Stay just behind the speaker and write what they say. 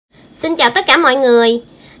Xin chào tất cả mọi người.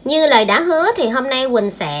 Như lời đã hứa thì hôm nay Quỳnh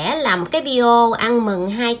sẽ làm một cái video ăn mừng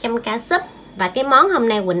 200k sub. Và cái món hôm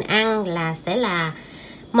nay Quỳnh ăn sẽ là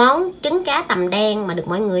món trứng cá tầm đen mà được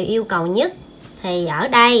mọi người yêu cầu nhất. Thì ở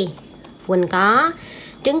đây Quỳnh có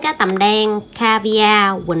trứng cá tầm đen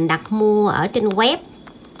caviar Quỳnh đặt mua ở trên web.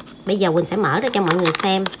 Bây giờ Quỳnh sẽ mở ra cho mọi người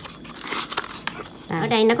xem. Ở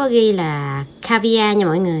đây nó có ghi là caviar nha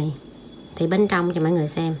mọi người. Thì bên trong cho mọi người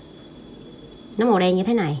xem, nó màu đen như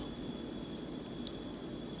thế này.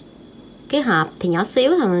 Cái hộp thì nhỏ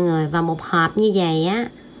xíu thôi mọi người. Và một hộp như vậy á,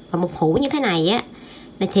 và một hũ như thế này á,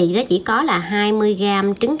 thì nó chỉ có là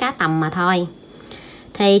 20g trứng cá tầm mà thôi.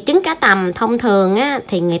 Thì trứng cá tầm thông thường á,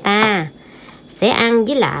 thì người ta sẽ ăn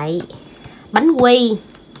với lại bánh quy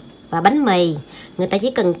và bánh mì. Người ta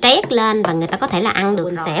chỉ cần trét lên và người ta có thể là ăn được.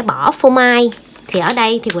 Quỳnh sẽ bỏ phô mai. Thì ở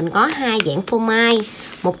đây thì Quỳnh có hai dạng phô mai.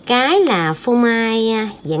 Một cái là phô mai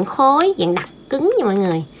dạng khối, dạng đặc cứng nha mọi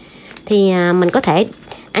người. Thì mình có thể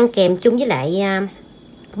ăn kèm chung với lại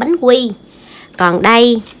bánh quy. Còn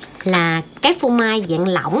đây là cái phô mai dạng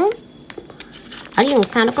lỏng. Ở đằng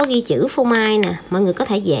sau nó có ghi chữ phô mai nè. Mọi người có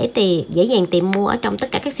thể dễ dàng tìm mua ở trong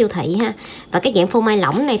tất cả các siêu thị ha. Và cái dạng phô mai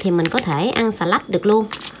lỏng này thì mình có thể ăn salad được luôn.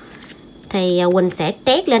 Thì Quỳnh sẽ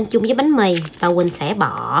trét lên chung với bánh mì. Và Quỳnh sẽ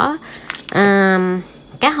bỏ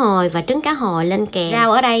cá hồi và trứng cá hồi lên kèm.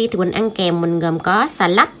 Rau ở đây thì Quỳnh ăn kèm mình gồm có xà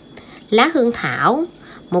lách, lá hương thảo,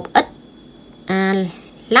 một ít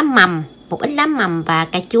lá mầm, và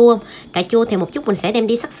cà chua. Cà chua thì một chút mình sẽ đem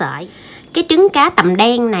đi sắc sợi. Cái trứng cá tầm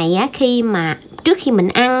đen này á, trước khi mình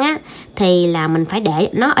ăn á, thì là mình phải để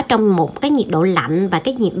nó ở trong một cái nhiệt độ lạnh. Và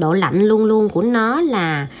cái nhiệt độ lạnh luôn luôn của nó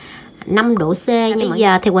là 5 độ C nha. Bây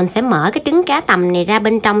giờ thì Quỳnh sẽ mở cái trứng cá tầm này ra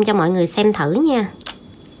bên trong cho mọi người xem thử nha.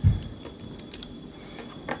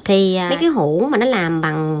 Thì mấy cái hũ mà nó làm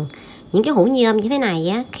bằng những cái hũ nhôm như thế này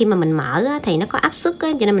á, khi mà mình mở á, thì nó có áp suất á,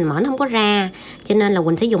 cho nên mình mở nó không có ra. Cho nên là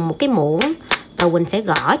Quỳnh sẽ dùng một cái muỗng và Quỳnh sẽ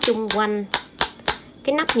gõ chung quanh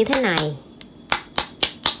cái nắp như thế này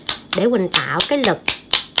để Quỳnh tạo cái lực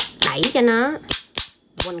đẩy cho nó.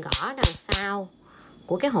 Quỳnh gõ đằng sau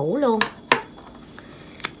của cái hũ luôn.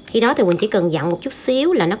 Khi đó thì Quỳnh chỉ cần dặn một chút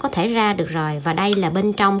xíu là nó có thể ra được rồi. Và đây là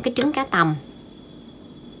bên trong cái trứng cá tầm.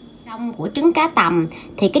 Trong của trứng cá tầm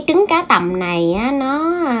thì cái trứng cá tầm này á,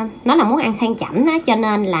 nó là món ăn sang chảnh á, cho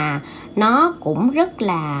nên là nó cũng rất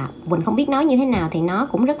là, Quỳnh không biết nói như thế nào, thì nó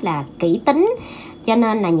cũng rất là kỹ tính. Cho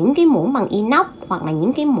nên là những cái muỗng bằng inox hoặc là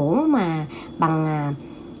những cái muỗng mà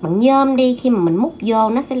bằng nhôm đi, khi mà mình múc vô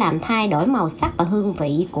nó sẽ làm thay đổi màu sắc và hương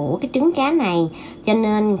vị của cái trứng cá này. Cho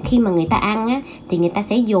nên khi mà người ta ăn á, thì người ta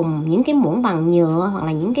sẽ dùng những cái muỗng bằng nhựa hoặc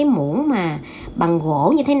là những cái muỗng mà bằng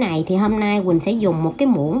gỗ như thế này. Thì hôm nay Quỳnh sẽ dùng một cái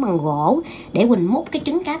muỗng bằng gỗ để Quỳnh múc cái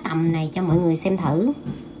trứng cá tầm này cho mọi người xem thử.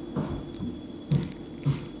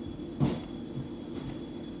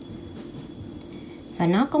 Và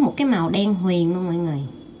nó có một cái màu đen huyền luôn mọi người.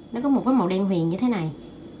 Nó có một cái màu đen huyền như thế này.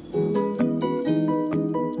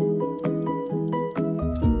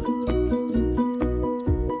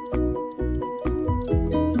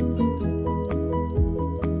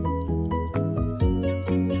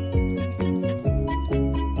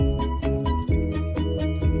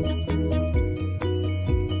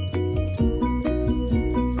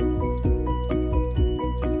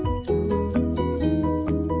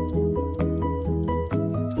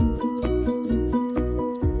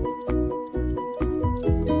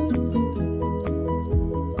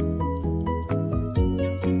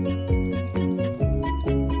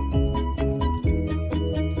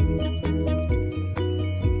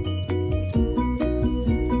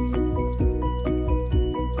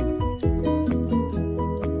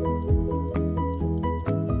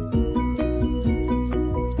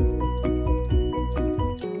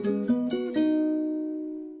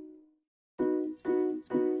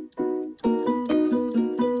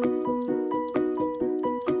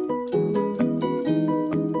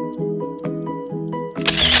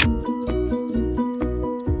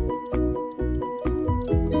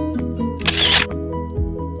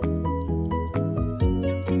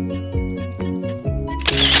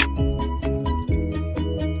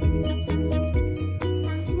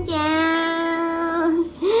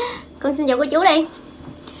 Xin chào cô chú đi.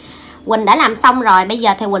 Quỳnh đã làm xong rồi. Bây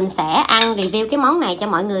giờ thì Quỳnh sẽ ăn review cái món này cho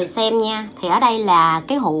mọi người xem nha. Thì ở đây là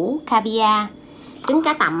cái hũ caviar trứng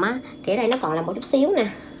cá tầm á. Thì ở đây nó còn là một chút xíu nè.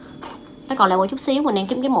 Nó còn là một chút xíu. Quỳnh đang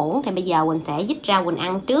kiếm cái muỗng. Thì bây giờ Quỳnh sẽ dít ra Quỳnh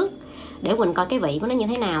ăn trước để Quỳnh coi cái vị của nó như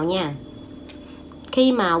thế nào nha.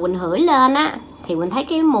 Khi mà Quỳnh hửi lên á, thì Quỳnh thấy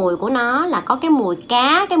cái mùi của nó là có cái mùi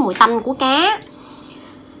cá, cái mùi tanh của cá.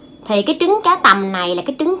 Thì cái trứng cá tầm này là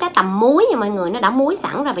cái trứng cá tầm muối nha mọi người, nó đã muối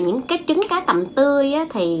sẵn rồi. Và những cái trứng cá tầm tươi á,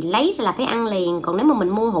 thì lấy ra là phải ăn liền. Còn nếu mà mình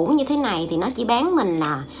mua hũ như thế này thì nó chỉ bán mình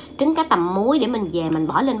là trứng cá tầm muối để mình về mình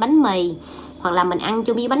bỏ lên bánh mì hoặc là mình ăn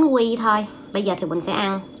chung với bánh quy thôi. Bây giờ thì mình sẽ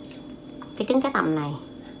ăn cái trứng cá tầm này.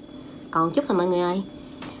 Còn chút thôi mọi người ơi.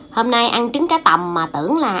 Hôm nay ăn trứng cá tầm mà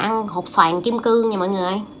tưởng là ăn hột xoàn kim cương nha mọi người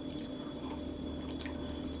ơi.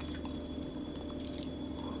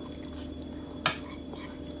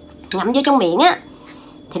 Ngậm vô trong miệng á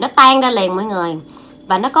thì nó tan ra liền mọi người.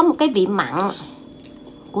 Và nó có một cái vị mặn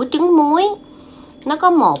của trứng muối. Nó có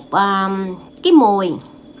một cái mùi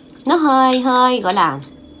nó hơi gọi là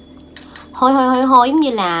hôi giống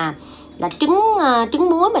như là trứng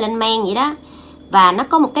muối mà lên men vậy đó. Và nó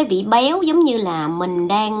có một cái vị béo giống như là mình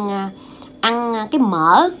đang ăn cái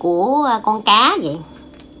mỡ của con cá vậy.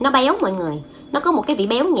 Nó béo mọi người. Nó có một cái vị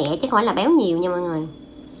béo nhẹ chứ không phải là béo nhiều nha mọi người.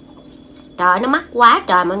 Trời, nó mắc quá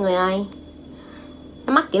trời mọi người ơi.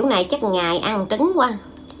 Nó mắc kiểu này chắc ngày ăn trứng quá.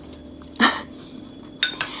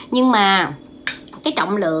 Nhưng mà cái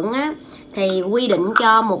trọng lượng á thì quy định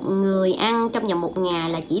cho một người ăn trong vòng một ngày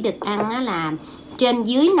là chỉ được ăn á là trên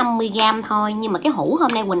dưới 50g thôi. Nhưng mà cái hũ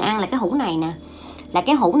hôm nay Quỳnh ăn là cái hũ này nè. Là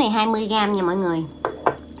cái hũ này 20g nha mọi người.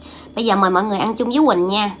 Bây giờ mời mọi người ăn chung với Quỳnh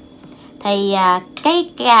nha. Thì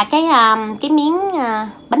cái miếng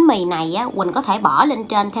bánh mì này á, Quỳnh có thể bỏ lên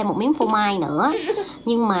trên thêm một miếng phô mai nữa.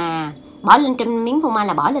 Nhưng mà bỏ lên trên miếng phô mai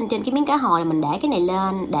là bỏ lên trên cái miếng cá hồi, là mình để cái này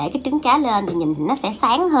lên, để cái trứng cá lên thì nhìn nó sẽ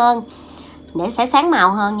sáng hơn, để sẽ sáng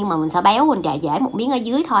màu hơn. Nhưng mà mình sợ béo, Quỳnh để một miếng ở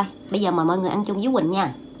dưới thôi. Bây giờ mời mọi người ăn chung với Quỳnh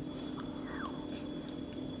nha.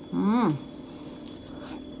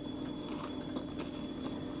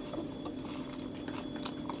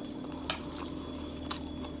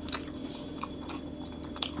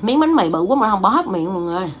 Miếng bánh mì bự quá mà không bỏ hết miệng mọi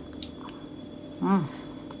người.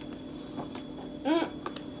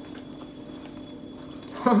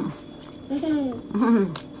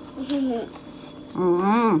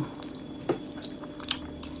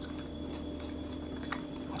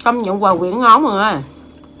 Công nhận hòa quyện ngon mọi người.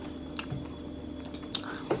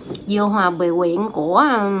 Vừa hòa về quyện của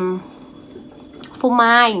phô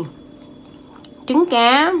mai, trứng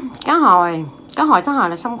cá, cá hồi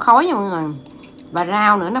là xông khói nha mọi người. Và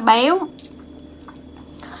rau nữa, nó béo.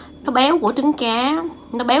 Nó béo của trứng cá,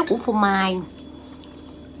 nó béo của phô mai.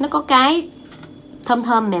 Nó có cái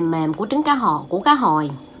thơm mềm của trứng cá hồi, của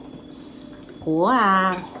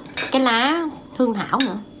cái lá hương thảo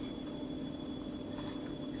nữa.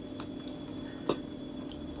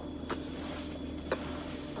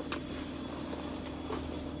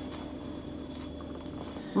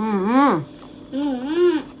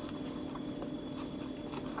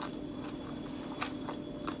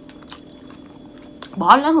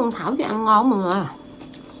 Bỏ lá hương thảo cho ăn ngon mọi người.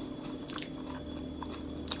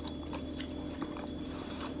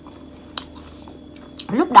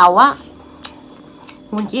 Lúc đầu á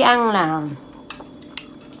mình chỉ ăn là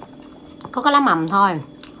có cái lá mầm thôi,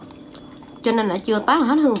 cho nên là chưa toát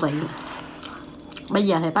hết hương vị. Bây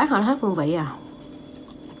giờ thì toát hết hương vị à.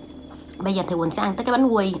 Bây giờ thì Quỳnh sẽ ăn tới cái bánh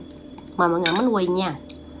quy. Mời mọi người ăn bánh quy nha.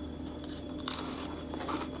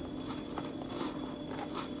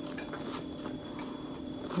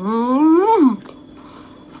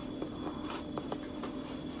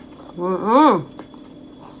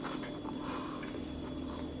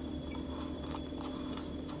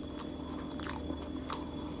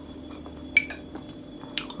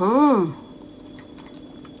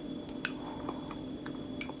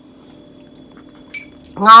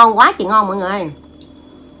 Ngon quá chị ngon mọi người.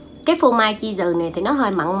 Cái phô mai cheese này thì nó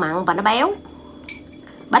hơi mặn và nó béo.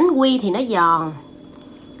 Bánh quy thì nó giòn.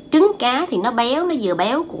 Trứng cá thì nó béo, nó vừa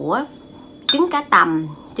béo của trứng cá tầm,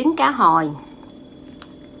 trứng cá hồi.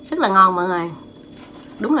 Rất là ngon mọi người.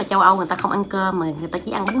 Đúng là châu Âu người ta không ăn cơm mà người ta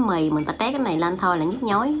chỉ ăn bánh mì, mình ta trét cái này lên thôi là nhức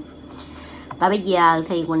nhối. Và bây giờ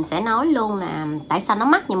thì Quỳnh sẽ nói luôn là tại sao nó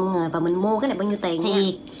mắc nha mọi người, và mình mua cái này bao nhiêu tiền thì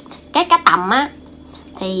nha. Cái cá tầm á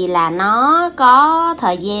thì là nó có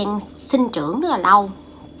thời gian sinh trưởng rất là lâu.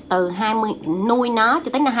 Từ 20 nuôi nó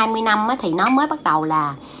cho tới 20 năm á, thì nó mới bắt đầu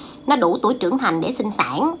là nó đủ tuổi trưởng thành để sinh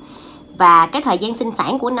sản. Và cái thời gian sinh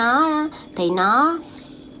sản của nó đó, thì nó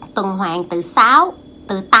tuần hoàn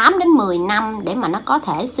từ 8 đến 10 năm để mà nó có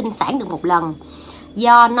thể sinh sản được một lần.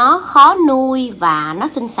 Do nó khó nuôi và nó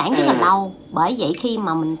sinh sản rất là lâu. Bởi vậy khi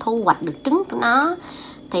mà mình thu hoạch được trứng của nó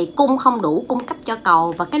thì cung không đủ cung cấp cho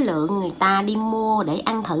cầu, và cái lượng người ta đi mua để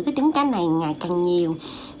ăn thử cái trứng cá này ngày càng nhiều,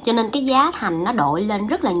 cho nên cái giá thành nó đội lên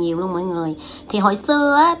rất là nhiều luôn mọi người. Thì hồi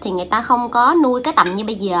xưa á, thì người ta không có nuôi cá tầm như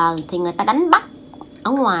bây giờ, thì người ta đánh bắt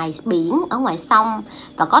ở ngoài biển, ở ngoài sông,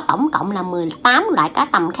 và có tổng cộng là 18 loại cá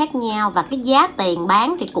tầm khác nhau, và cái giá tiền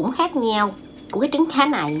bán thì cũng khác nhau của cái trứng cá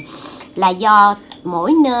này, là do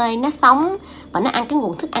mỗi nơi nó sống và nó ăn cái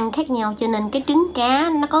nguồn thức ăn khác nhau, cho nên cái trứng cá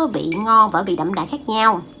nó có vị ngon và vị đậm đà khác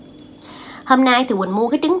nhau. Hôm nay thì Quỳnh mua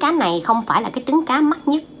cái trứng cá này không phải là cái trứng cá mắc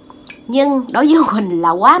nhất, nhưng đối với Quỳnh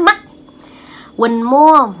là quá mắc. Quỳnh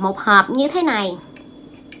mua một hộp như thế này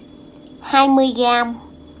 20g,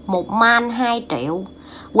 một man 2 triệu.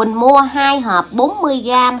 Quỳnh mua 2 hộp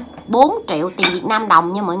 40g 4 triệu tiền Việt Nam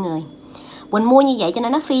đồng nha mọi người. Quỳnh mua như vậy cho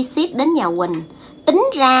nên nó free ship đến nhà Quỳnh. Tính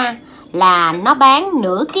ra là nó bán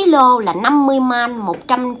nửa kilo là 50 man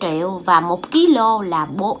 100 triệu, và 1 kilo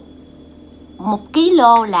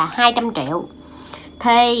là 200 triệu.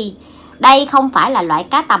 Thì đây không phải là loại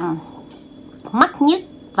cá tầm mắc nhất,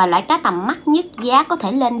 và loại cá tầm mắc nhất giá có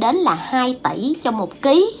thể lên đến là 2 tỷ cho 1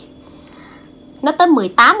 ký. Nó tới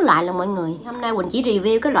 18 loại là mọi người. Hôm nay Quỳnh chỉ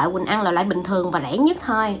review cái loại Quỳnh ăn là loại bình thường và rẻ nhất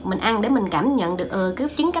thôi. Mình ăn để mình cảm nhận được cái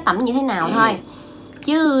trứng cá tầm như thế nào thôi.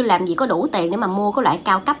 Chứ làm gì có đủ tiền để mà mua cái loại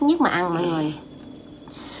cao cấp nhất mà ăn mọi người.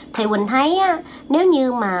 Thì Quỳnh thấy á, nếu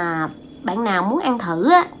như mà bạn nào muốn ăn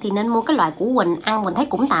thử á, thì nên mua cái loại của Quỳnh ăn. Quỳnh thấy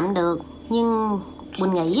cũng tạm được, nhưng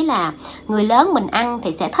Quỳnh nghĩ là người lớn mình ăn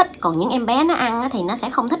thì sẽ thích, còn những em bé nó ăn á, thì nó sẽ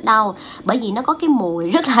không thích đâu. Bởi vì nó có cái mùi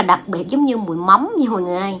rất là đặc biệt, giống như mùi mắm nha mọi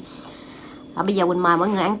người ơi. Bây giờ Quỳnh mời mọi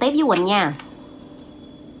người ăn tiếp với Quỳnh nha.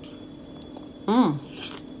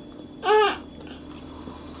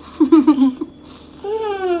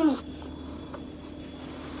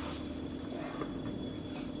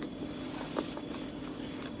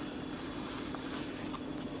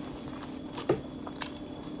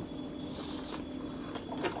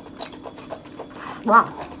 Wow.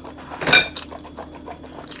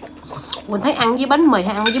 Quỳnh thấy ăn với bánh mì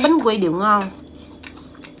hay ăn với bánh quy đều ngon.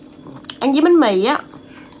 Ăn với bánh mì á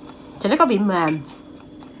thì nó có vị mềm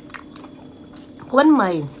của bánh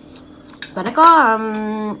mì, và nó có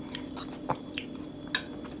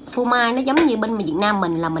phô mai, nó giống như bên Việt Nam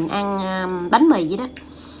mình là mình ăn bánh mì vậy đó.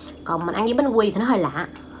 Còn mình ăn với bánh quy thì nó hơi lạ.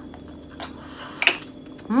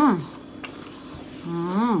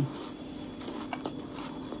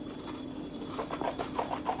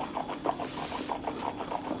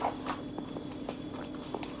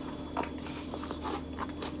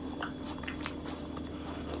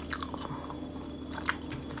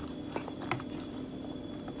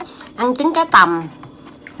 Ăn trứng cá tầm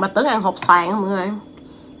mà tưởng ăn hột xoàn mọi người.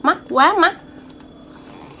 Mắc quá mắc.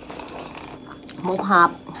 Một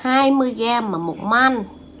hộp 20g mà 1 man.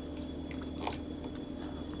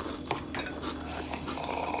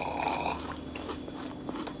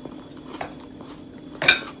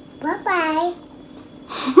 Bye bye.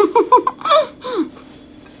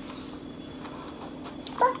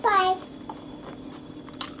 Bye bye.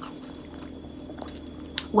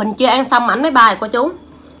 Quỳnh chưa ăn xong ảnh mới bài cô chú.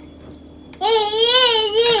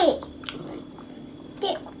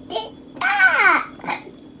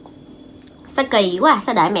 Sao kỳ quá,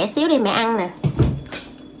 sao đợi mẹ xíu đi mẹ ăn nè.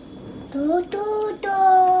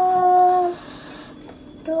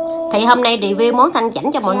 Thì hôm nay review món xanh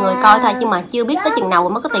chảnh cho mọi người coi thôi, chứ mà chưa biết tới chừng nào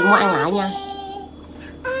mới có tiền mua ăn lại nha.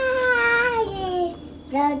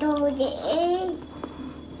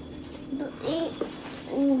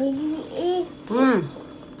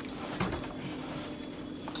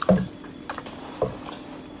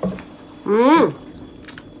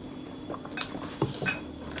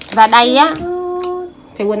 Và đây á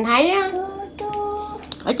thì Quỳnh thấy á,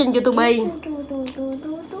 ở trên YouTube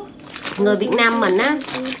người Việt Nam mình á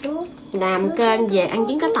làm kênh về ăn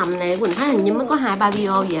trứng cá tầm này, Quỳnh thấy hình như mới có 2-3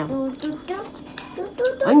 video vậy.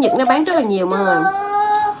 Ở Nhật nó bán rất là nhiều mọi người.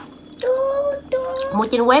 Mua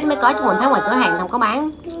trên web mới có, chứ Quỳnh thấy ngoài cửa hàng không có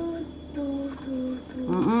bán.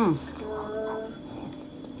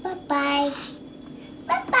 Bye bye.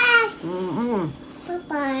 Bye bye. Bye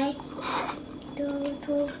bye.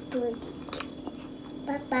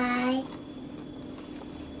 Bye bye.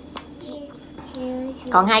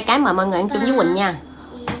 Còn 2 cái mời mọi người ăn chung với Quỳnh nha.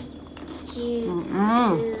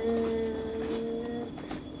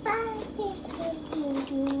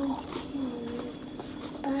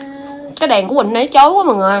 Cái đèn của Quỳnh nấy chói quá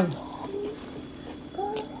mọi người.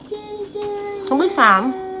 Không biết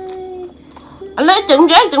sao. Anh lấy chừng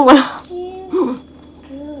ghé chừng Quỳnh.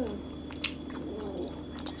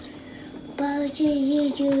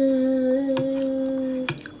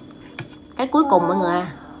 Cái cuối cùng mọi người.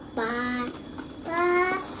 Bye.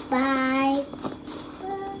 Bye. Bye.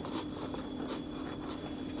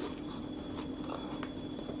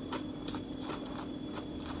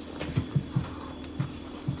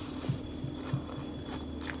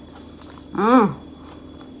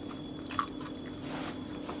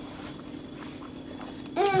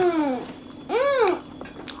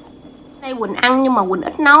 đây Quỳnh ăn nhưng mà Quỳnh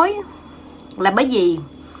ít nói là bởi vì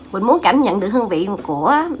Quỳnh muốn cảm nhận được hương vị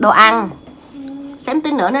của đồ ăn. Xém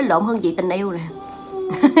tí nữa nó lộn hương vị tình yêu nè.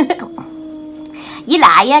 Với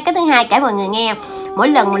lại cái thứ hai kể mọi người nghe, mỗi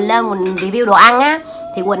lần mình lên mình review đồ ăn á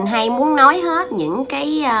thì Quỳnh hay muốn nói hết những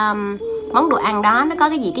cái món đồ ăn đó nó có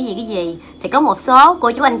cái gì. Thì có một số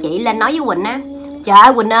cô chú anh chị lên nói với Quỳnh á, trời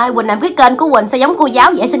ơi Quỳnh ơi, Quỳnh làm cái kênh của Quỳnh sao giống cô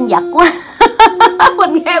giáo vệ sinh vật quá.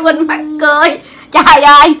 Quỳnh nghe Quỳnh mắc cười, trời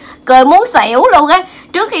ơi cười muốn xỉu luôn á.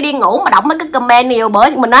 Trước khi đi ngủ mà đọc mấy cái comment nhiều bữa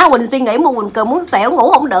mình nói Quỳnh suy nghĩ mà Quỳnh cười muốn xỉu, ngủ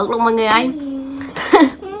không được luôn mọi người ơi.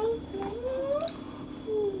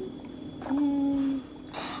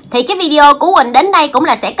 Thì cái video của Quỳnh đến đây cũng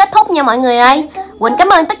là sẽ kết thúc nha mọi người ơi. Quỳnh cảm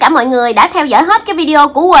ơn tất cả mọi người đã theo dõi hết cái video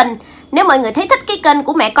của Quỳnh. Nếu mọi người thấy thích cái kênh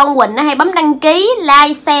của mẹ con Quỳnh, hãy bấm đăng ký,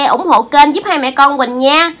 like, share, ủng hộ kênh giúp hai mẹ con Quỳnh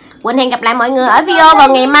nha. Quỳnh hẹn gặp lại mọi người ở video vào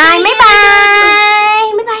ngày mai. Bye bye.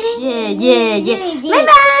 Bye bye đi. Yeah. Bye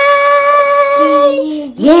bye.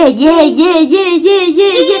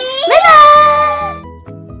 Yeah. Bye bye.